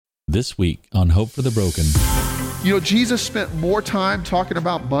This week on Hope for the Broken. You know, Jesus spent more time talking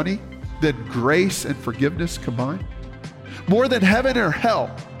about money than grace and forgiveness combined. More than heaven or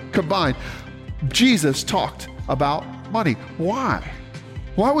hell combined, Jesus talked about money. Why?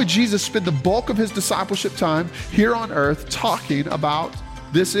 Why would Jesus spend the bulk of his discipleship time here on earth talking about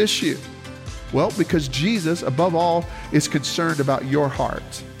this issue? Well, because Jesus, above all, is concerned about your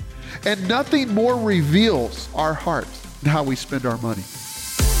heart. And nothing more reveals our heart than how we spend our money.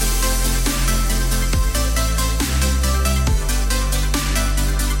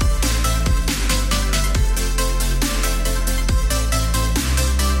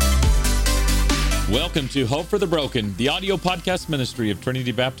 Welcome to Hope for the Broken, the audio podcast ministry of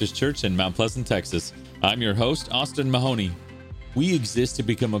Trinity Baptist Church in Mount Pleasant, Texas. I'm your host, Austin Mahoney. We exist to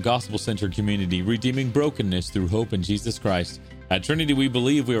become a gospel-centered community, redeeming brokenness through hope in Jesus Christ. At Trinity, we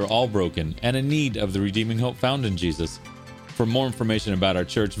believe we are all broken and in need of the redeeming hope found in Jesus. For more information about our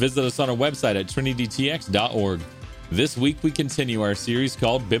church, visit us on our website at trinitytx.org. This week, we continue our series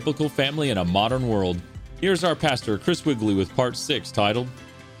called Biblical Family in a Modern World. Here's our pastor, Chris Wigley, with part 6, titled,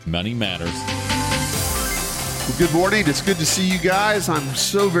 Money Matters. Well, good morning. It's good to see you guys. I'm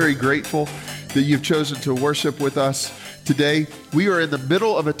so very grateful that you've chosen to worship with us today. We are in the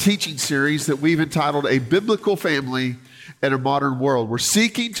middle of a teaching series that we've entitled A Biblical Family in a Modern World. We're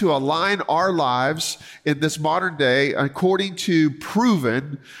seeking to align our lives in this modern day according to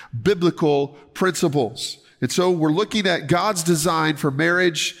proven biblical principles. And so we're looking at God's design for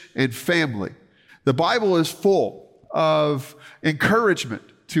marriage and family. The Bible is full of encouragement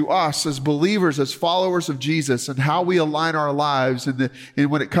to us as believers, as followers of Jesus, and how we align our lives and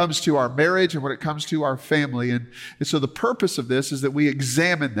when it comes to our marriage and when it comes to our family. And so the purpose of this is that we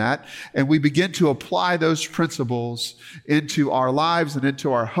examine that and we begin to apply those principles into our lives and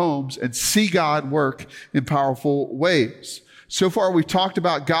into our homes and see God work in powerful ways. So far, we've talked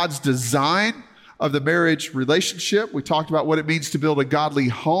about God's design of the marriage relationship. We talked about what it means to build a godly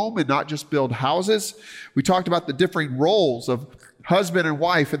home and not just build houses. We talked about the differing roles of husband and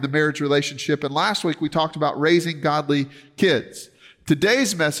wife in the marriage relationship. And last week we talked about raising godly kids.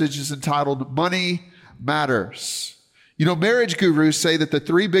 Today's message is entitled Money Matters. You know, marriage gurus say that the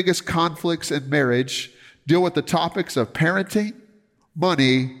 3 biggest conflicts in marriage deal with the topics of parenting,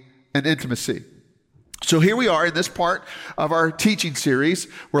 money, and intimacy. So here we are in this part of our teaching series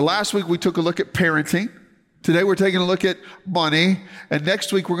where last week we took a look at parenting. Today we're taking a look at money. And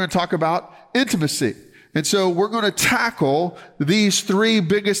next week we're going to talk about intimacy. And so we're going to tackle these 3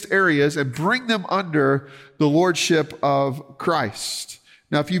 biggest areas and bring them under the lordship of Christ.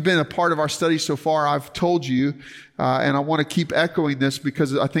 Now, if you've been a part of our study so far, I've told you, and I want to keep echoing this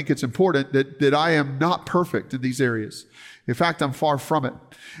because I think it's important, that I am not perfect in these areas. In fact, I'm far from it.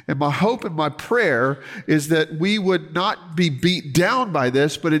 And my hope and my prayer is that we would not be beat down by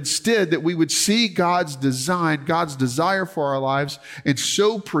this, but instead that we would see God's design, God's desire for our lives, and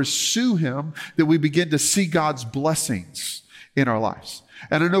so pursue Him that we begin to see God's blessings in our lives.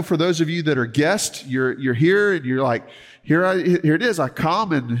 And I know for those of you that are guests, you're here and you're like, here it is. I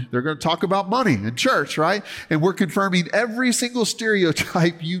come and they're going to talk about money in church, right? And we're confirming every single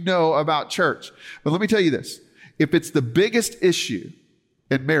stereotype you know about church. But let me tell you this. If it's the biggest issue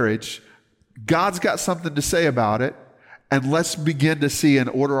in marriage, God's got something to say about it. And let's begin to see and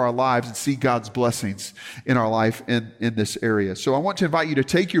order our lives and see God's blessings in our life in this area. So I want to invite you to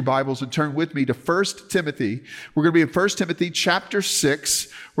take your Bibles and turn with me to 1 Timothy. We're going to be in 1 Timothy chapter 6.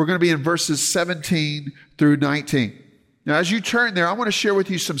 We're going to be in verses 17 through 19. Now, as you turn there, I want to share with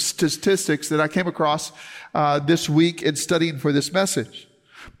you some statistics that I came across this week in studying for this message.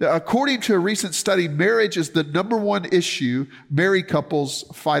 According to a recent study, marriage is the number 1 issue married couples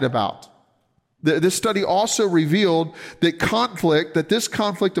fight about. This study also revealed that this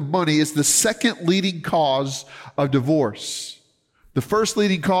conflict of money is the second leading cause of divorce. The first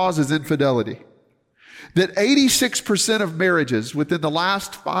leading cause is infidelity. That 86% of marriages within the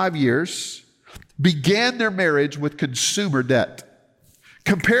last 5 years began their marriage with consumer debt.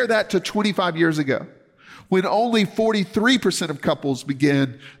 Compare that to 25 years ago, when only 43% of couples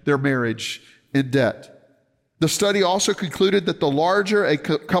began their marriage in debt. The study also concluded that the larger a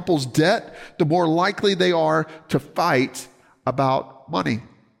couple's debt, the more likely they are to fight about money.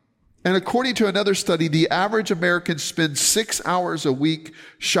 And according to another study, the average American spends 6 hours a week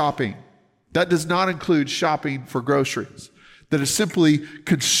shopping. That does not include shopping for groceries. That is simply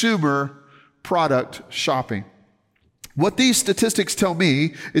consumer product shopping. What these statistics tell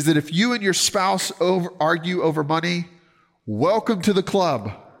me is that if you and your spouse argue over money, welcome to the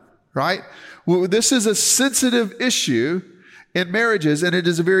club, right? Well, this is a sensitive issue in marriages, and it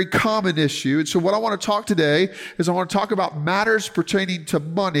is a very common issue. And so what I want to talk today is I want to talk about matters pertaining to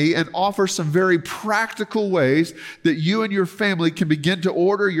money and offer some very practical ways that you and your family can begin to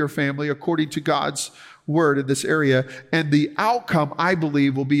order your family according to God's word in this area. And the outcome, I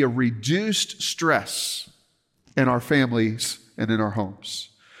believe, will be a reduced stress in our families and in our homes.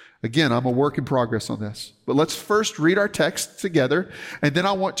 Again, I'm a work in progress on this. But let's first read our text together, and then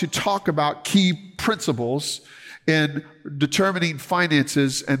I want to talk about key principles in determining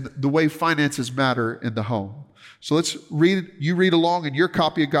finances and the way finances matter in the home. So let's read, you read along in your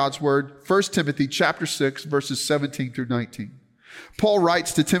copy of God's word, 1 Timothy chapter 6, verses 17 through 19. Paul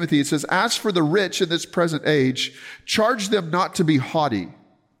writes to Timothy, it says, "As for the rich in this present age, charge them not to be haughty,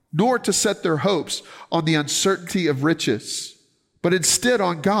 nor to set their hopes on the uncertainty of riches, but instead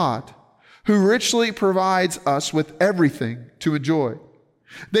on God, who richly provides us with everything to enjoy.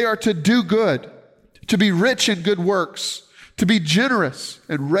 They are to do good, to be rich in good works, to be generous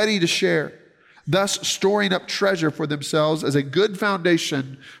and ready to share, thus storing up treasure for themselves as a good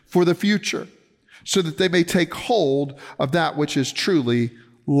foundation for the future, so that they may take hold of that which is truly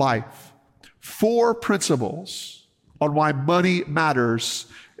life." 4 principles on why money matters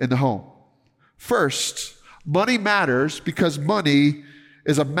in the home. First, money matters because money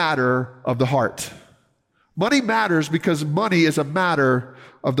is a matter of the heart. Money matters because money is a matter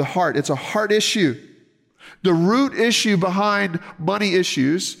of the heart. It's a heart issue. The root issue behind money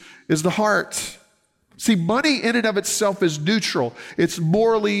issues is the heart. See, money in and of itself is neutral. It's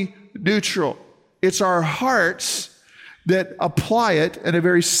morally neutral. It's our hearts that apply it in a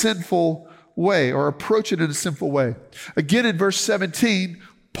very sinful way or approach it in a sinful way. Again, in verse 17,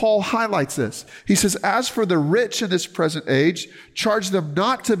 Paul highlights this. He says, "As for the rich in this present age, charge them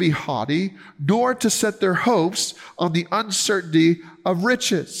not to be haughty, nor to set their hopes on the uncertainty of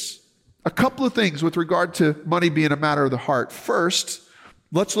riches." A couple of things with regard to money being a matter of the heart. First,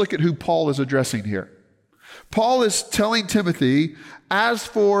 let's look at who Paul is addressing here. Paul is telling Timothy, as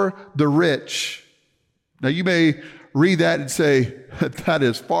for the rich. Now you may read that and say, that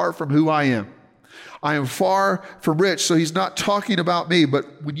is far from who I am. I am far from rich, so he's not talking about me.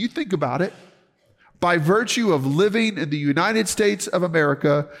 But when you think about it, by virtue of living in the United States of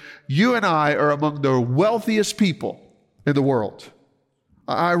America, you and I are among the wealthiest people in the world.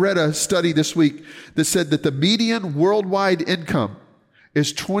 I read a study this week that said that the median worldwide income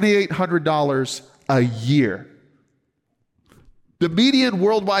is $2,800 a year. The median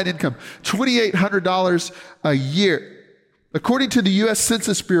worldwide income, $2,800 a year. According to the U.S.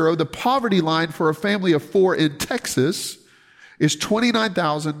 Census Bureau, the poverty line for a family of 4 in Texas is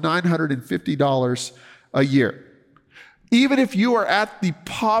 $29,950 a year. Even if you are at the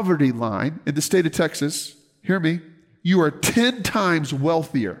poverty line in the state of Texas, hear me, you are 10 times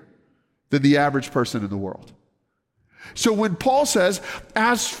wealthier than the average person in the world. So when Paul says,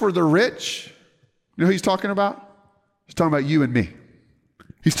 as for the rich, you know who he's talking about? He's talking about you and me.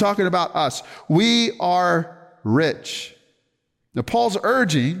 He's talking about us. We are rich. Now, Paul's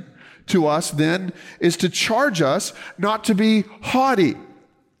urging to us then is to charge us not to be haughty,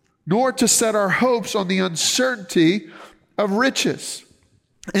 nor to set our hopes on the uncertainty of riches.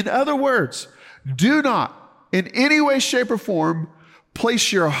 In other words, do not in any way, shape, or form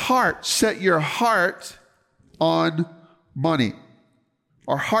place your heart, set your heart on money.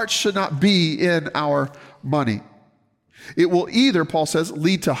 Our hearts should not be in our money. It will either, Paul says,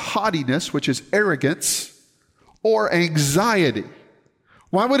 lead to haughtiness, which is arrogance, or anxiety.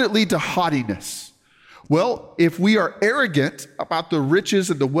 Why would it lead to haughtiness? Well, if we are arrogant about the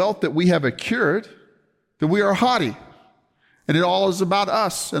riches and the wealth that we have accrued, then we are haughty. And it all is about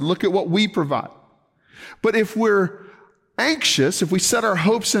us, and look at what we provide. But if we're anxious, if we set our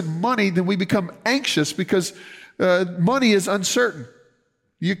hopes in money, then we become anxious because money is uncertain.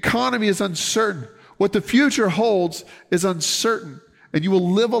 The economy is uncertain. What the future holds is uncertain. And you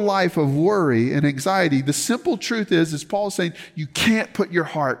will live a life of worry and anxiety. The simple truth is, as Paul is saying, you can't put your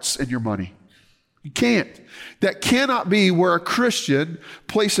hearts in your money. You can't. That cannot be where a Christian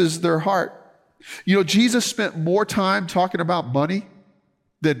places their heart. You know, Jesus spent more time talking about money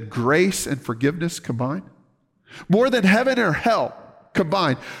than grace and forgiveness combined. More than heaven or hell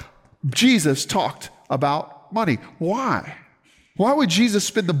combined. Jesus talked about money. Why? Why would Jesus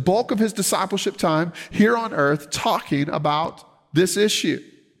spend the bulk of his discipleship time here on earth talking about this issue?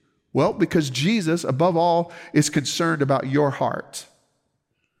 Well, because Jesus, above all, is concerned about your heart.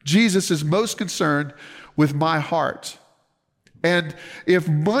 Jesus is most concerned with my heart. And if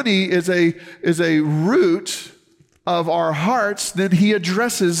money is a root of our hearts, then he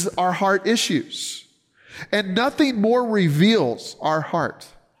addresses our heart issues. And nothing more reveals our heart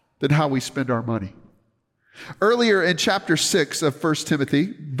than how we spend our money. Earlier in chapter 6 of 1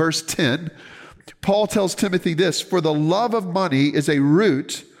 Timothy, verse 10, Paul tells Timothy this, "For the love of money is a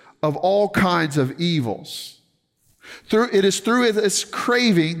root of all kinds of evils. It is through this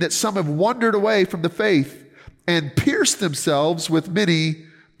craving that some have wandered away from the faith and pierced themselves with many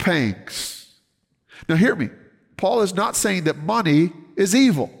pangs." Now hear me. Paul is not saying that money is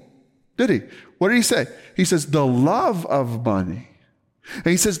evil, did he? What did he say? He says the love of money. And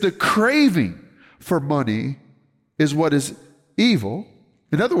he says the craving for money is what is evil.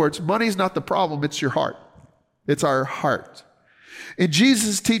 In other words, money is not the problem, it's your heart. It's our heart. In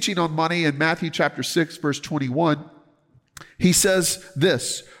Jesus' teaching on money in Matthew chapter 6, verse 21, he says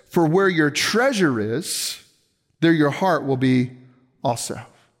this, "For where your treasure is, there your heart will be also."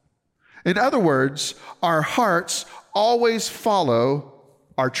 In other words, our hearts always follow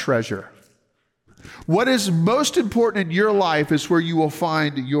our treasure. What is most important in your life is where you will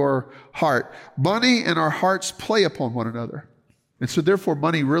find your heart. Money and our hearts play upon one another. And so therefore,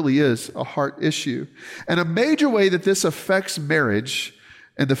 money really is a heart issue. And a major way that this affects marriage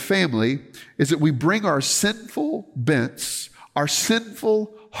and the family is that we bring our sinful bents, our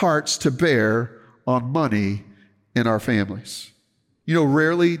sinful hearts to bear on money in our families. You know,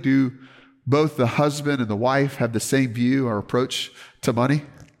 rarely do both the husband and the wife have the same view or approach to money.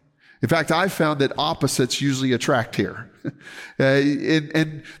 In fact, I've found that opposites usually attract here.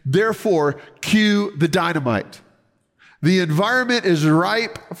 And therefore, cue the dynamite. The environment is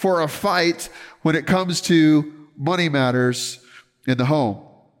ripe for a fight when it comes to money matters in the home.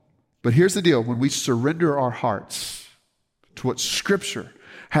 But here's the deal. When we surrender our hearts to what Scripture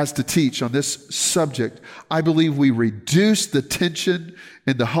has to teach on this subject, I believe we reduce the tension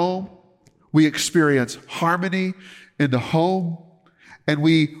in the home. We experience harmony in the home, and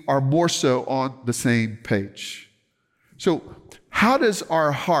we are more so on the same page. So how is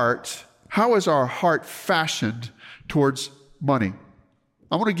our heart fashioned towards money?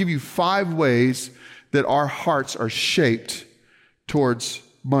 I want to give you 5 ways that our hearts are shaped towards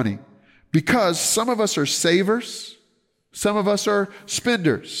money. Because some of us are savers, some of us are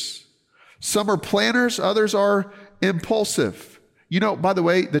spenders, some are planners, others are impulsive. You know, by the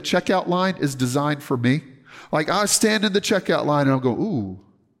way, the checkout line is designed for me. Like I stand in the checkout line and I'll go, ooh,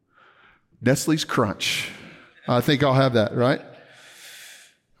 Nestle's Crunch. I think I'll have that, right?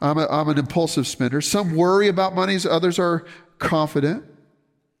 I'm an impulsive spender. Some worry about money, others are confident.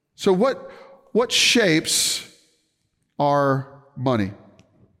 So what shapes our money?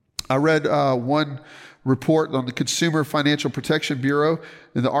 I read one report on the Consumer Financial Protection Bureau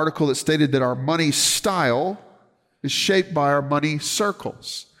in the article that stated that our money style is shaped by our money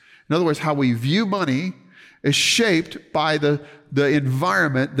circles. In other words, how we view money is shaped by the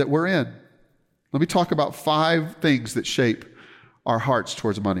environment that we're in. Let me talk about 5 things that shape our hearts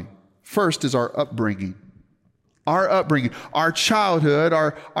towards money. First is our upbringing. Our upbringing, our childhood,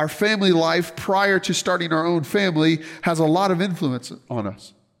 our family life prior to starting our own family has a lot of influence on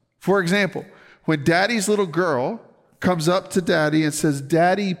us. For example, when daddy's little girl comes up to daddy and says,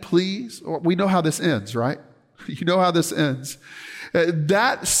 "Daddy, please," or we know how this ends, right? You know how this ends.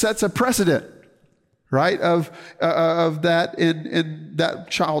 That sets a precedent, right, of that in that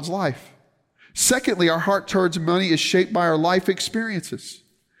child's life. Secondly, our heart towards money is shaped by our life experiences.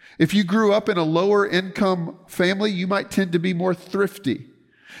 If you grew up in a lower income family, you might tend to be more thrifty.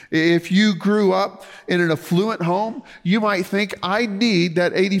 If you grew up in an affluent home, you might think, I need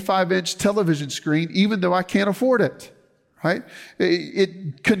that 85-inch television screen even though I can't afford it, right?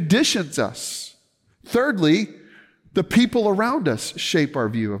 It conditions us. Thirdly, the people around us shape our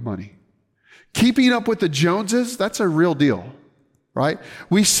view of money. Keeping up with the Joneses, that's a real deal, right?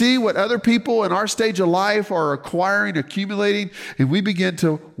 We see what other people in our stage of life are acquiring, accumulating, and we begin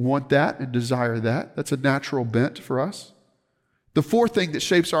to want that and desire that. That's a natural bent for us. The fourth thing that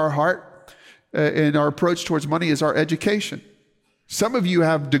shapes our heart and our approach towards money is our education. Some of you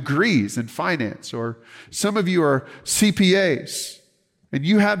have degrees in finance, or some of you are CPAs, and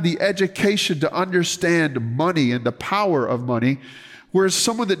you have the education to understand money and the power of money, whereas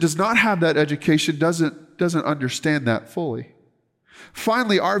someone that does not have that education doesn't understand that fully.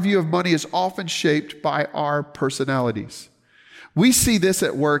 Finally, our view of money is often shaped by our personalities. We see this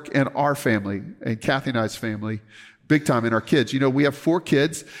at work in our family, in Kathy and I's family, big time in our kids. You know, we have 4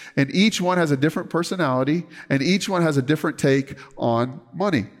 kids, and each one has a different personality, and each one has a different take on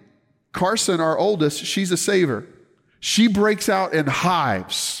money. Carson, our oldest, she's a saver. She breaks out in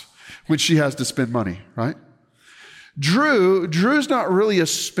hives when she has to spend money, right? Drew's not really a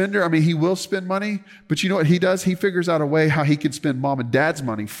spender. I mean, he will spend money, but you know what he does? He figures out a way how he can spend mom and dad's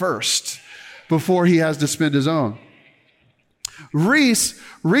money first before he has to spend his own. Reese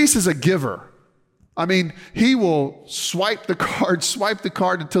is a giver. I mean, he will swipe the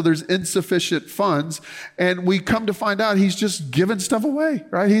card until there's insufficient funds. And we come to find out he's just giving stuff away,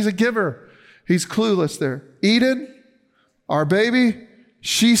 right? He's a giver. He's clueless there. Eden, our baby,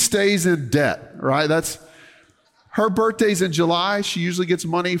 she stays in debt, right? Her birthday's in July. She usually gets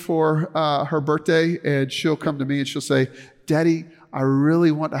money for her birthday, and she'll come to me and she'll say, Daddy, I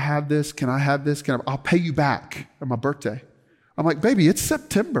really want to have this. Can I have this? I'll pay you back on my birthday. I'm like, baby, it's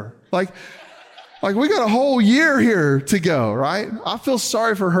September. Like we got a whole year here to go, right? I feel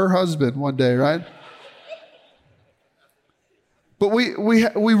sorry for her husband one day, right? But we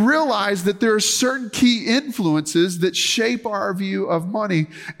realize that there are certain key influences that shape our view of money,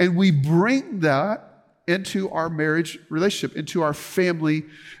 and we bring that into our marriage relationship, into our family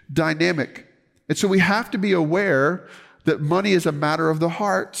dynamic. And so we have to be aware that money is a matter of the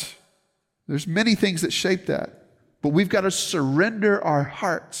heart. There's many things that shape that, but we've got to surrender our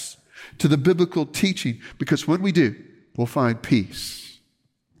hearts to the biblical teaching, because when we do, we'll find peace.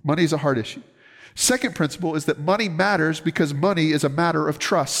 Money is a heart issue. Second principle is that money matters because money is a matter of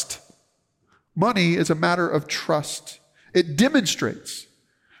trust. Money is a matter of trust. It demonstrates,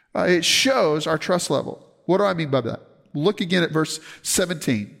 it shows our trust level. What do I mean by that? Look again at verse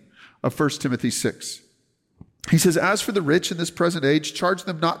 17 of 1 Timothy 6. He says, as for the rich in this present age, charge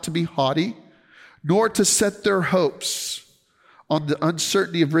them not to be haughty, nor to set their hopes on the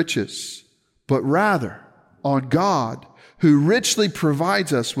uncertainty of riches, but rather on God, who richly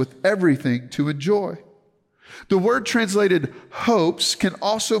provides us with everything to enjoy. The word translated hopes can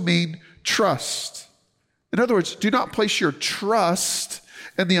also mean trust. In other words, do not place your trust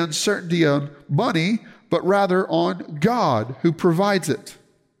in the uncertainty of money, but rather on God, who provides it.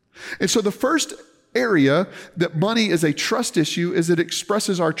 And so the first area that money is a trust issue is it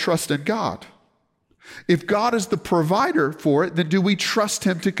expresses our trust in God. If God is the provider for it, then do we trust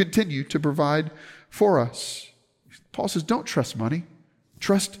him to continue to provide for us? Paul says, don't trust money,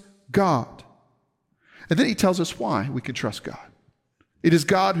 trust God. And then he tells us why we can trust God. It is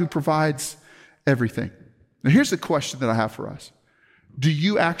God who provides everything. Now here's the question that I have for us. Do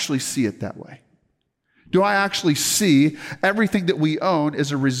you actually see it that way? Do I actually see everything that we own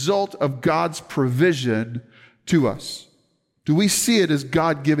as a result of God's provision to us? Do we see it as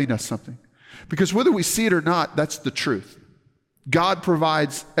God giving us something? Because whether we see it or not, that's the truth. God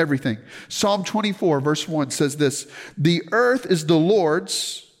provides everything. Psalm 24, verse 1 says this, the earth is the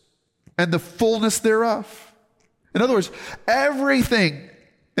Lord's and the fullness thereof. In other words, everything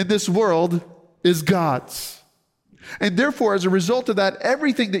in this world is God's. And therefore, as a result of that,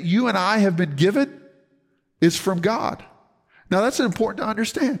 everything that you and I have been given is from God. Now, that's important to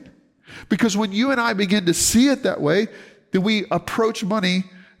understand. Because when you and I begin to see it that way, then we approach money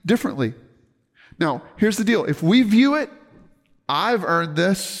differently. Now, here's the deal. If we view it, I've earned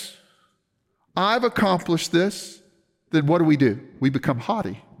this, I've accomplished this, then what do? We become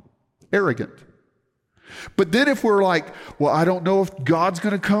haughty, arrogant. But then if we're like, well, I don't know if God's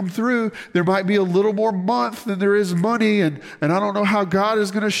going to come through, there might be a little more month than there is money, and I don't know how God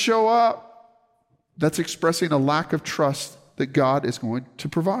is going to show up, that's expressing a lack of trust that God is going to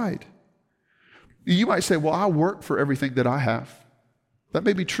provide. You might say, well, I work for everything that I have. That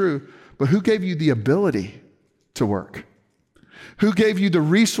may be true, but who gave you the ability to work? Who gave you the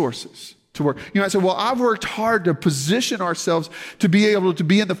resources to work? You might say, well, I've worked hard to position ourselves to be able to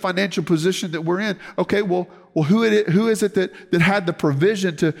be in the financial position that we're in. Okay, well, who is it that had the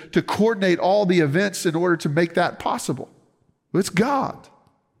provision to coordinate all the events in order to make that possible? Well, it's God.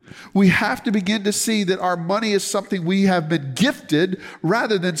 We have to begin to see that our money is something we have been gifted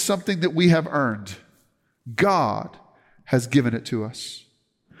rather than something that we have earned. God has given it to us.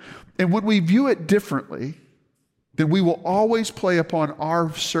 And when we view it differently, then we will always play upon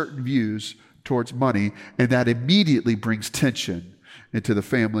our certain views towards money, and that immediately brings tension into the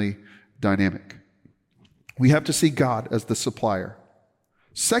family dynamic. We have to see God as the supplier.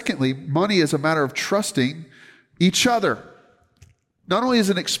 Secondly, money is a matter of trusting each other. Not only is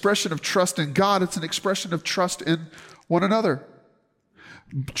it an expression of trust in God, it's an expression of trust in one another.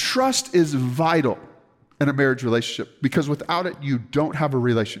 Trust is vital in a marriage relationship because without it, you don't have a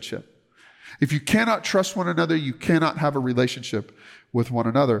relationship. If you cannot trust one another, you cannot have a relationship with one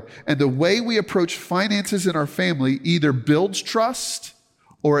another. And the way we approach finances in our family either builds trust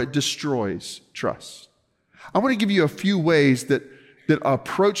or it destroys trust. I want to give you a few ways that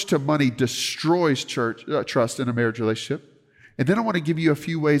approach to money destroys trust in a marriage relationship. And then I want to give you a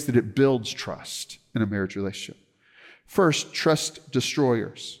few ways that it builds trust in a marriage relationship. First, trust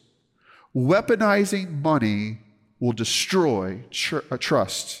destroyers. Weaponizing money will destroy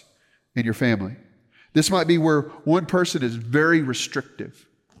trust in your family. This might be where one person is very restrictive.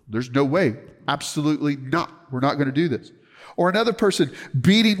 There's no way. Absolutely not. We're not going to do this. Or another person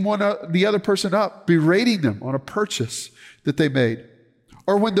beating the other person up, berating them on a purchase that they made.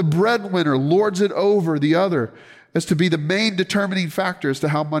 Or when the breadwinner lords it over the other as to be the main determining factor as to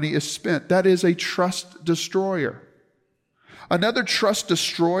how money is spent. That is a trust destroyer. Another trust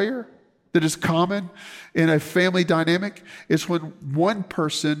destroyer that is common in a family dynamic is when one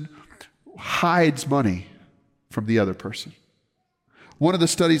person hides money from the other person. One of the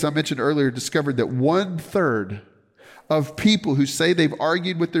studies I mentioned earlier discovered that 1/3 of people who say they've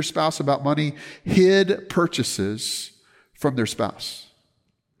argued with their spouse about money hid purchases from their spouse.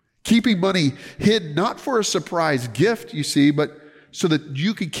 Keeping money hid not for a surprise gift, you see, but so that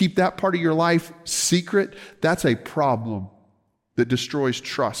you can keep that part of your life secret. That's a problem that destroys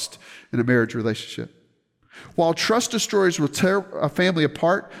trust in a marriage relationship. While trust destroyers will tear a family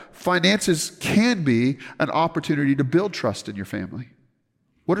apart, finances can be an opportunity to build trust in your family.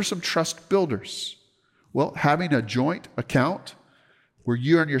 What are some trust builders? Well, having a joint account where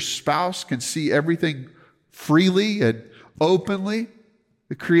you and your spouse can see everything freely and openly.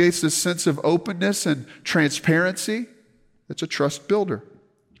 It creates this sense of openness and transparency. That's a trust builder.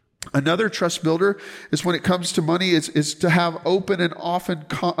 Another trust builder is when it comes to money is to have open and often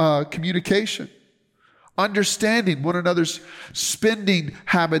communication. Understanding one another's spending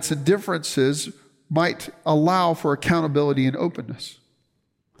habits and differences might allow for accountability and openness.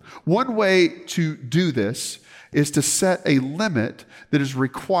 One way to do this is to set a limit that is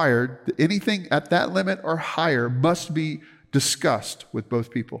required. Anything at that limit or higher must be discussed with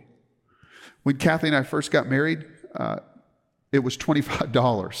both people. When Kathy and I first got married, it was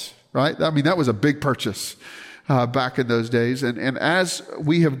 $25, right? I mean, that was a big purchase back in those days. And as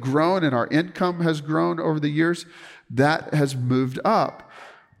we have grown and our income has grown over the years, that has moved up.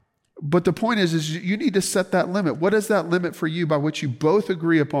 But the point is you need to set that limit. What is that limit for you by which you both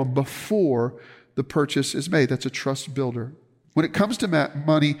agree upon before the purchase is made? That's a trust builder. When it comes to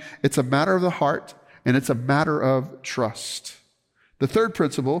money, it's a matter of the heart and it's a matter of trust. The third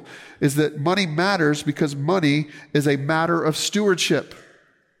principle is that money matters because money is a matter of stewardship.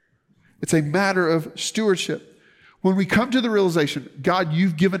 It's a matter of stewardship. When we come to the realization, God,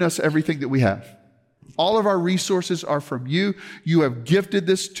 you've given us everything that we have. All of our resources are from you. You have gifted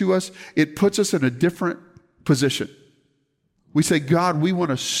this to us. It puts us in a different position. We say, God, we want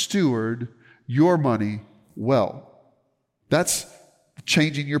to steward your money well. That's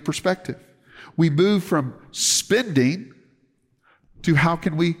changing your perspective. We move from spending to how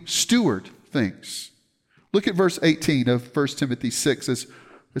can we steward things. Look at verse 18 of 1 Timothy 6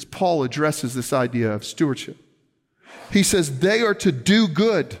 as Paul addresses this idea of stewardship. He says, they are to do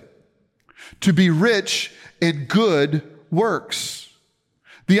good, to be rich in good works.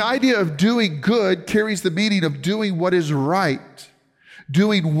 The idea of doing good carries the meaning of doing what is right,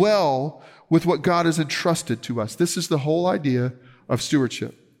 doing well with what God has entrusted to us. This is the whole idea of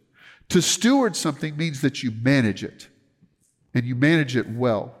stewardship. To steward something means that you manage it, and you manage it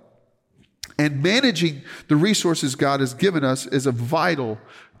well. And managing the resources God has given us is vital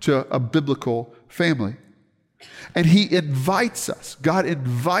to a biblical family. And He invites us, God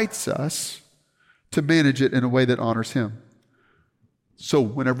invites us to manage it in a way that honors Him. So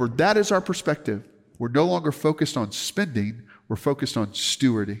whenever that is our perspective, we're no longer focused on spending, we're focused on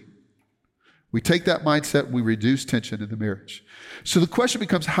stewarding. We take that mindset, we reduce tension in the marriage. So the question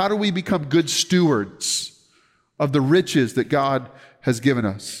becomes, how do we become good stewards of the riches that God has given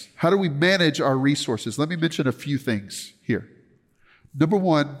us? How do we manage our resources? Let me mention a few things here. Number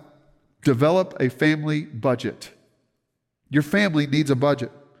one, develop a family budget. Your family needs a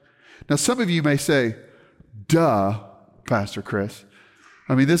budget. Now, some of you may say, duh, Pastor Chris.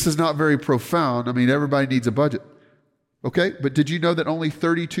 I mean, this is not very profound. I mean, everybody needs a budget. Okay, but did you know that only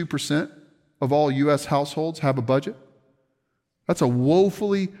 32% of all U.S. households have a budget? That's a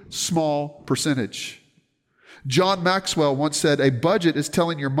woefully small percentage. John Maxwell once said, a budget is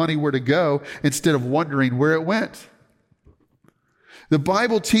telling your money where to go instead of wondering where it went. The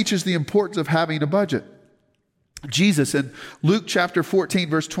Bible teaches the importance of having a budget. Jesus in Luke chapter 14,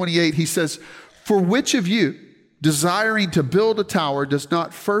 verse 28, he says, for which of you, desiring to build a tower, does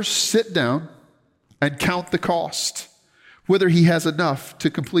not first sit down and count the cost, whether he has enough to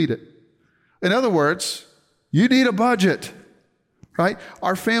complete it? In other words, you need a budget, right?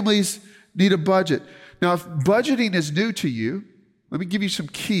 Our families need a budget. Now, if budgeting is new to you, let me give you some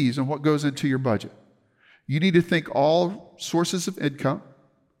keys on what goes into your budget. You need to think all sources of income.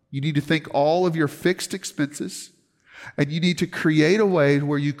 You need to think all of your fixed expenses. And you need to create a way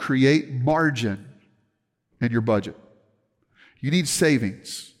where you create margin in your budget. You need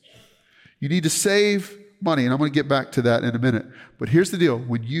savings. You need to save money, and I'm going to get back to that in a minute. But here's the deal.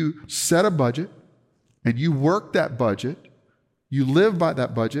 When you set a budget and you work that budget, you live by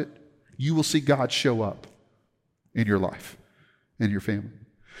that budget, you will see God show up in your life and your family.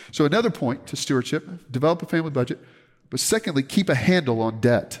 So another point to stewardship, develop a family budget. But secondly, keep a handle on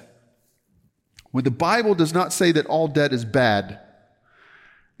debt. When the Bible does not say that all debt is bad,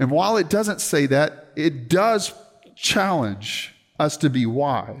 and while it doesn't say that, it does challenge us to be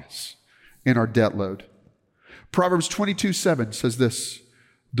wise in our debt load. Proverbs 22:7 says this,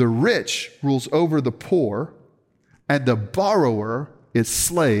 "The rich rules over the poor, and the borrower is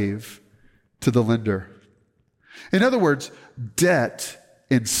slave to the lender." In other words, debt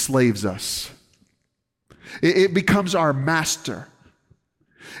enslaves us. It becomes our master.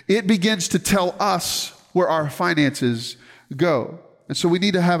 It begins to tell us where our finances go. And so we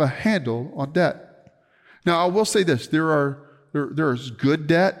need to have a handle on debt. Now, I will say this. There's good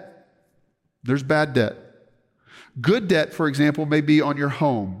debt. There's bad debt. Good debt, for example, may be on your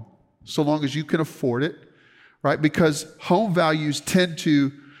home, so long as you can afford it, right? Because home values tend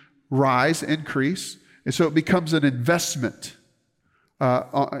to rise, increase, and so it becomes an investment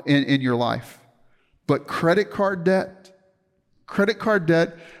in your life. But credit card debt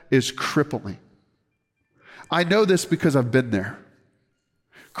is crippling. I know this because I've been there.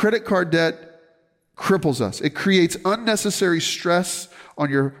 Credit card debt cripples us. It creates unnecessary stress on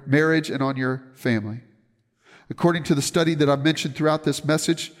your marriage and on your family. According to the study that I've mentioned throughout this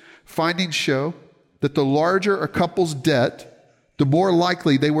message, findings show that the larger a couple's debt, the more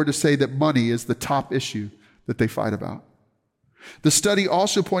likely they were to say that money is the top issue that they fight about. The study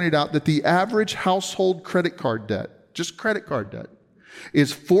also pointed out that the average household credit card debt, just credit card debt,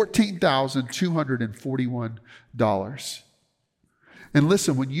 is $14,241. And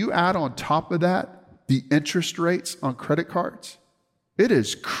listen, when you add on top of that the interest rates on credit cards, it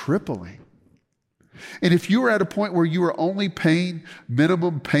is crippling. And if you are at a point where you are only paying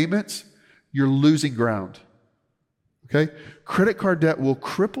minimum payments, you're losing ground. Okay? Credit card debt will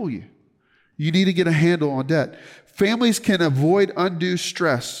cripple you. You need to get a handle on debt. Families can avoid undue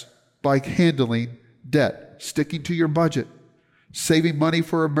stress by handling debt. Sticking to your budget, saving money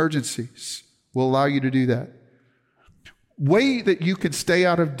for emergencies will allow you to do that. Way that you can stay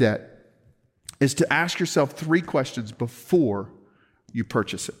out of debt is to ask yourself 3 questions before you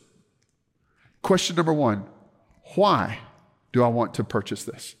purchase it. Question number 1, why do I want to purchase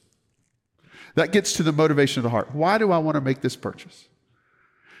this? That gets to the motivation of the heart. Why do I want to make this purchase?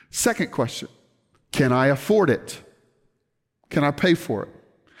 Second question, can I afford it? Can I pay for it?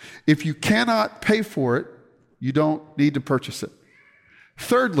 If you cannot pay for it, you don't need to purchase it.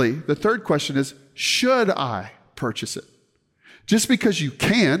 Thirdly, the third question is, should I purchase it? Just because you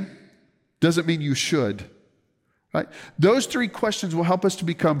can doesn't mean you should. Right? Those 3 questions will help us to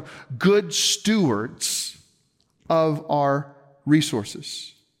become good stewards of our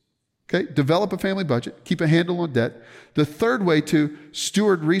resources. Okay? Develop a family budget, keep a handle on debt. The third way to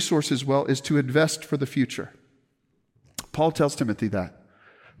steward resources well is to invest for the future. Paul tells Timothy that.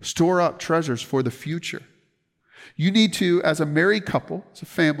 Store up treasures for the future. You need to, as a married couple, as a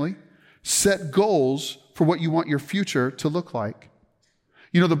family, set goals for what you want your future to look like.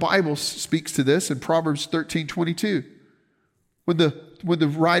 You know, the Bible speaks to this in Proverbs 13:22. When the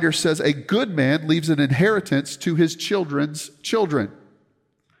writer says, a good man leaves an inheritance to his children's children.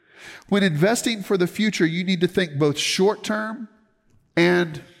 When investing for the future, you need to think both short-term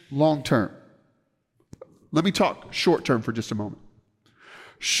and long-term. Let me talk short-term for just a moment.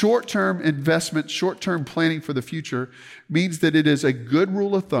 Short-term investment, short-term planning for the future means that it is a good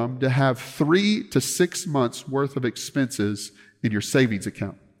rule of thumb to have 3 to 6 months worth of expenses in your savings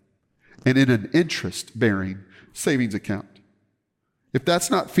account and in an interest-bearing savings account. If that's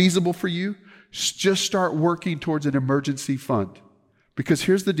not feasible for you, just start working towards an emergency fund. Because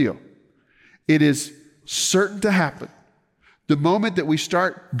here's the deal. It is certain to happen. The moment that we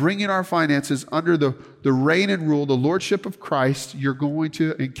start bringing our finances under the reign and rule, the lordship of Christ, you're going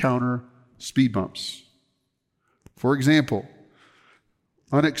to encounter speed bumps. For example,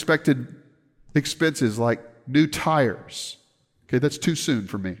 unexpected expenses like new tires. Okay, that's too soon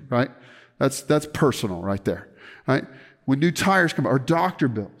for me, right? That's personal right there, right? When new tires come, or doctor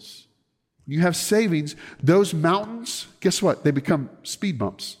bills. When you have savings, those mountains, guess what? They become speed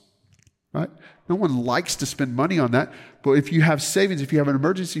bumps, right? No one likes to spend money on that. But if you have savings, if you have an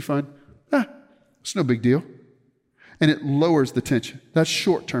emergency fund, it's no big deal. And it lowers the tension. That's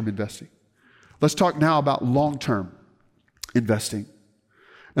short-term investing. Let's talk now about long-term investing.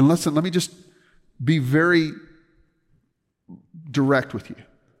 And listen, let me just be very direct with you.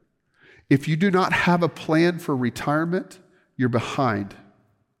 If you do not have a plan for retirement, you're behind.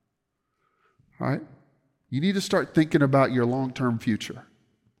 All right? You need to start thinking about your long-term future.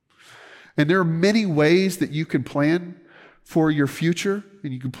 And there are many ways that you can plan for your future,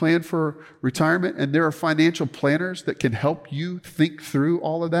 and you can plan for retirement, and there are financial planners that can help you think through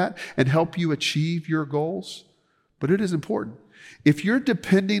all of that and help you achieve your goals. But it is important. If you're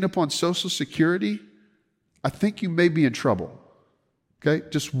depending upon Social Security, I think you may be in trouble. Okay?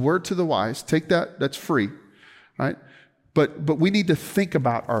 Just word to the wise. Take that. That's free. Right? But we need to think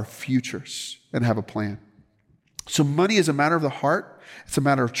about our futures and have a plan. So money is a matter of the heart. It's a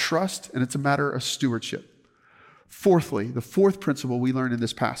matter of trust, and it's a matter of stewardship. Fourthly, the fourth principle we learn in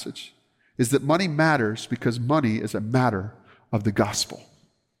this passage is that money matters because money is a matter of the gospel.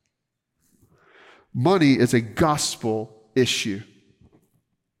 Money is a gospel issue.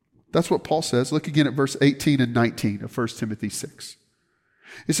 That's what Paul says. Look again at verse 18 and 19 of 1 Timothy 6.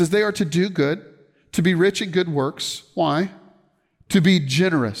 It says, they are to do good, to be rich in good works. Why? To be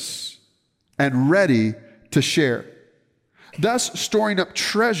generous and ready to share, thus storing up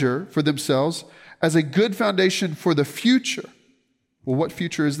treasure for themselves as a good foundation for the future. Well, what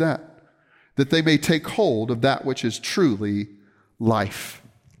future is that? That they may take hold of that which is truly life.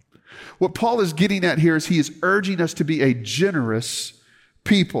 What Paul is getting at here is he is urging us to be a generous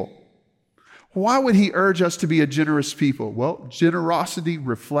people. Why would he urge us to be a generous people? Well, generosity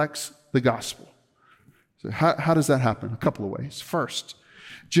reflects the gospel. So how does that happen? A couple of ways. First,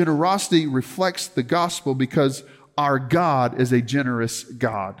 generosity reflects the gospel because our God is a generous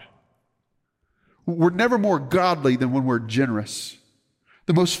God. We're never more godly than when we're generous.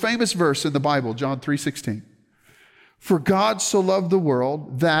 The most famous verse in the Bible, John 3:16. For God so loved the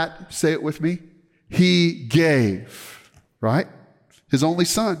world that, say it with me, he gave, right? His only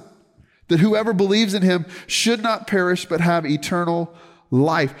son, that whoever believes in him should not perish but have eternal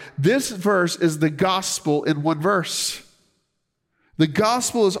life. This verse is the gospel in one verse. The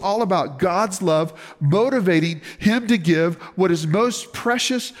gospel is all about God's love motivating him to give what is most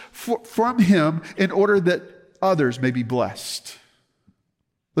precious from him in order that others may be blessed.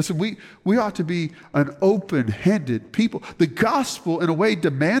 Listen, we ought to be an open-handed people. The gospel, in a way,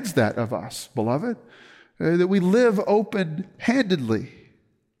 demands that of us, beloved, that we live open-handedly.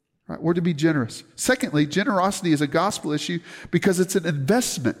 Right? We're to be generous. Secondly, generosity is a gospel issue because it's an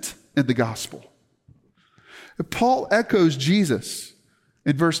investment in the gospel. Paul echoes Jesus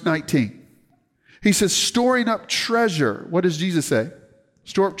in verse 19. He says, storing up treasure. What does Jesus say?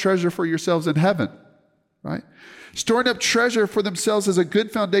 Store up treasure for yourselves in heaven, right? Storing up treasure for themselves as a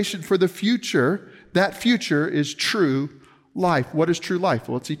good foundation for the future. That future is true life. What is true life?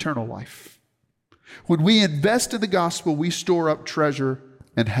 Well, it's eternal life. When we invest in the gospel, we store up treasure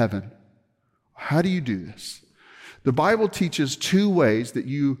in heaven. How do you do this? The Bible teaches two ways that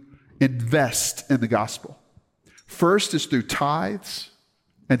you invest in the gospel. First is through tithes,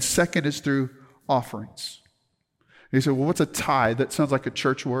 and second is through offerings. And you say, well, what's a tithe? That sounds like a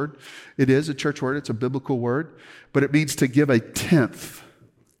church word. It is a church word. It's a biblical word, but it means to give a tenth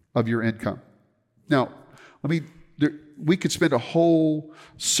of your income. Now, we could spend a whole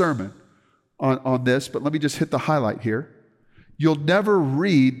sermon on this, but let me just hit the highlight here. You'll never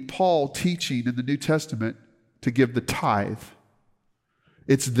read Paul teaching in the New Testament to give the tithe.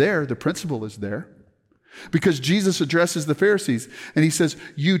 It's there. The principle is there. Because Jesus addresses the Pharisees and he says,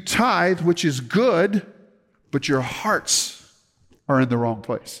 you tithe, which is good, but your hearts are in the wrong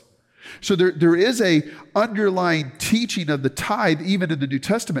place. So there is a underlying teaching of the tithe even in the New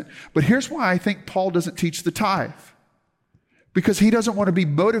Testament. But here's why I think Paul doesn't teach the tithe. Because he doesn't want to be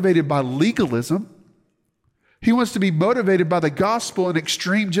motivated by legalism. He wants to be motivated by the gospel and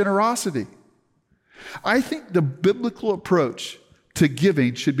extreme generosity. I think the biblical approach to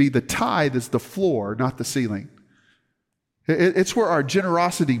giving should be the tithe is the floor, not the ceiling. It's where our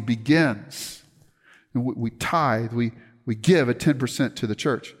generosity begins. And we tithe, we give a 10% to the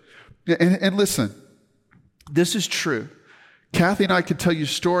church. And listen, this is true. Kathy and I could tell you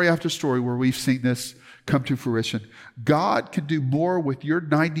story after story where we've seen this come to fruition. God can do more with your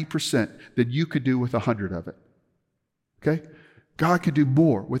 90% than you could do with 100 of it. Okay? God can do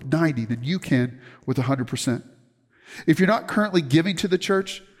more with 90 than you can with 100%. If you're not currently giving to the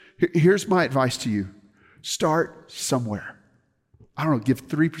church, here's my advice to you. Start somewhere. I don't know, give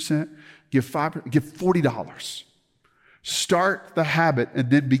 3%, give 5%, give $40. Start the habit and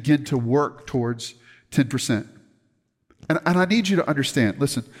then begin to work towards 10%. And I need you to understand,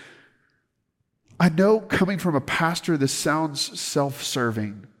 listen, I know coming from a pastor, this sounds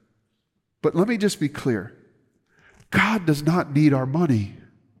self-serving, but let me just be clear. God does not need our money.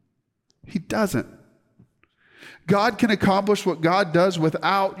 He doesn't. God can accomplish what God does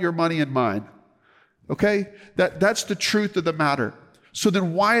without your money and mine. Okay? That's the truth of the matter. So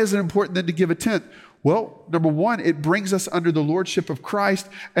then why is it important then to give a tenth? Well, number one, it brings us under the lordship of Christ.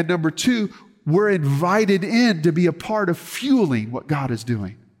 And number two, we're invited in to be a part of fueling what God is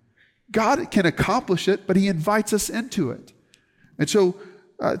doing. God can accomplish it, but he invites us into it. And so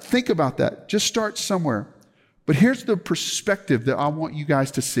think about that. Just start somewhere. But here's the perspective that I want you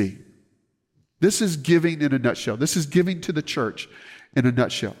guys to see. This is giving in a nutshell. This is giving to the church in a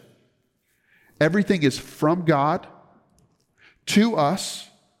nutshell. Everything is from God to us,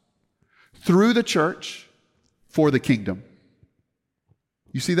 through the church, for the kingdom.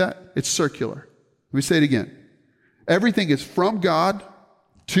 You see that? It's circular. Let me say it again. Everything is from God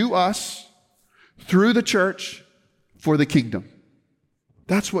to us, through the church, for the kingdom.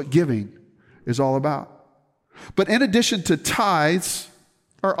 That's what giving is all about. But in addition to tithes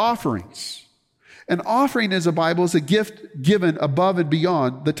are offerings. An offering in the Bible is a gift given above and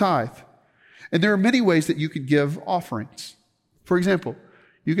beyond the tithe. And there are many ways that you can give offerings. For example,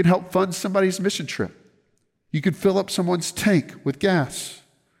 you can help fund somebody's mission trip. You could fill up someone's tank with gas.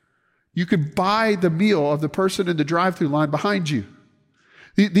 You could buy the meal of the person in the drive-thru line behind you.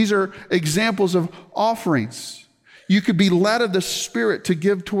 These are examples of offerings. You could be led of the Spirit to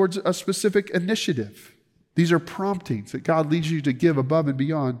give towards a specific initiative. These are promptings that God leads you to give above and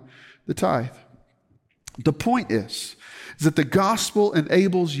beyond the tithe. The point is that the gospel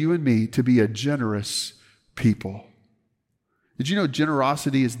enables you and me to be a generous people. Did you know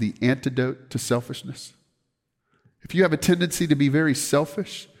generosity is the antidote to selfishness? If you have a tendency to be very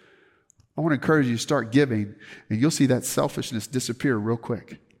selfish, I want to encourage you to start giving, and you'll see that selfishness disappear real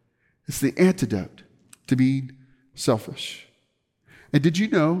quick. It's the antidote to being selfish. And did you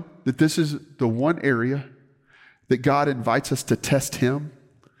know that this is the one area that God invites us to test him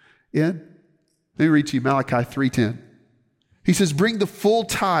in? Let me read to you Malachi 3:10. He says, "Bring the full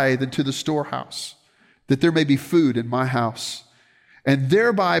tithe into the storehouse, that there may be food in my house, and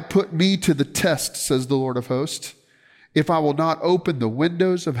thereby put me to the test, says the Lord of hosts, if I will not open the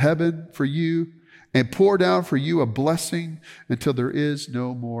windows of heaven for you and pour down for you a blessing until there is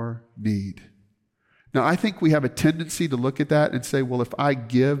no more need." Now, I think we have a tendency to look at that and say, well, if I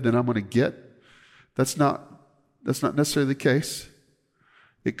give, then I'm going to get. That's not necessarily the case.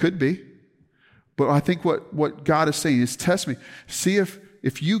 It could be. But I think what God is saying is, test me. See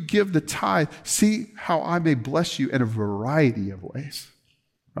if you give the tithe, see how I may bless you in a variety of ways,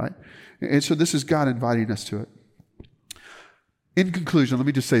 right? And so this is God inviting us to it. In conclusion, let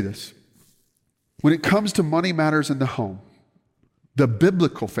me just say this. When it comes to money matters in the home, the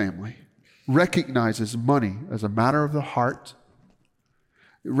biblical family recognizes money as a matter of the heart.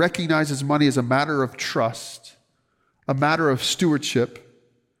 It recognizes money as a matter of trust, a matter of stewardship,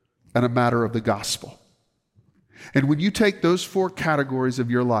 and a matter of the gospel. And when you take those four categories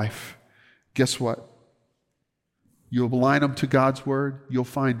of your life, guess what? You'll align them to God's word, you'll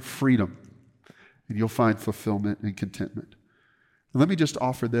find freedom, and you'll find fulfillment and contentment. And let me just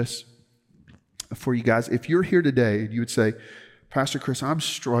offer this for you guys. If you're here today and you would say, Pastor Chris, I'm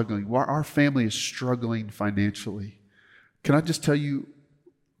struggling. Our family is struggling financially. Can I just tell you,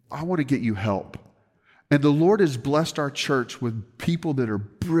 I want to get you help. And the Lord has blessed our church with people that are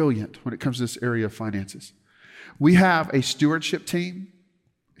brilliant when it comes to this area of finances. We have a stewardship team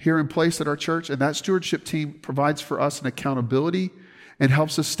here in place at our church, and that stewardship team provides for us an accountability and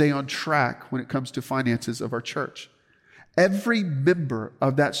helps us stay on track when it comes to finances of our church. Every member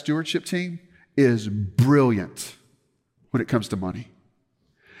of that stewardship team is brilliant when it comes to money.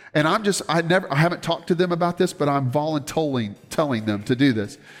 And I haven't talked to them about this, but I'm voluntarily telling them to do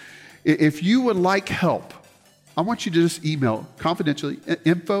this. If you would like help, I want you to just email confidentially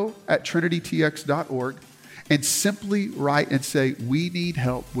info@trinitytx.org and simply write and say, we need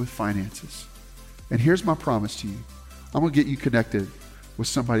help with finances. And here's my promise to you. I'm going to get you connected with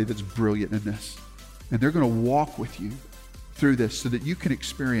somebody that's brilliant in this. And they're going to walk with you through this so that you can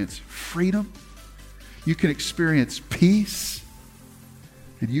experience freedom, you can experience peace,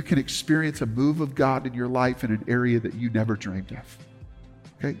 and you can experience a move of God in your life in an area that you never dreamed of.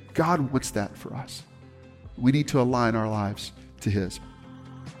 Okay? God wants that for us. We need to align our lives to His.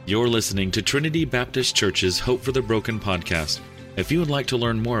 You're listening to Trinity Baptist Church's Hope for the Broken podcast. If you would like to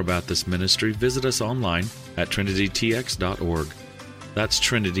learn more about this ministry, visit us online at trinitytx.org. That's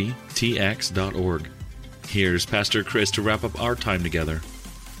trinitytx.org. Here's Pastor Chris to wrap up our time together.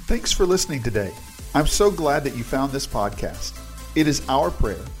 Thanks for listening today. I'm so glad that you found this podcast. It is our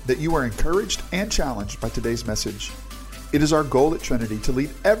prayer that you are encouraged and challenged by today's message. It is our goal at Trinity to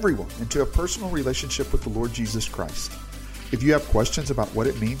lead everyone into a personal relationship with the Lord Jesus Christ. If you have questions about what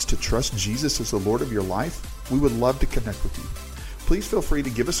it means to trust Jesus as the Lord of your life, we would love to connect with you. Please feel free to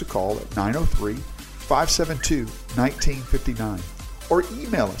give us a call at 903-572-1959 or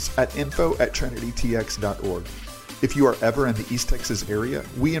email us at info@trinitytx.org. If you are ever in the East Texas area,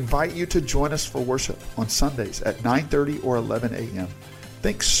 we invite you to join us for worship on Sundays at 9:30 or 11 a.m.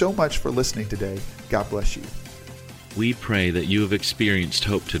 Thanks so much for listening today. God bless you. We pray that you have experienced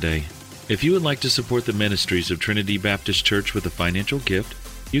hope today. If you would like to support the ministries of Trinity Baptist Church with a financial gift,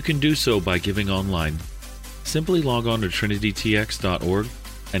 you can do so by giving online. Simply log on to trinitytx.org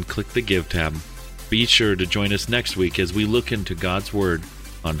and click the Give tab. Be sure to join us next week as we look into God's Word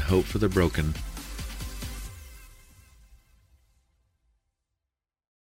on Hope for the Broken.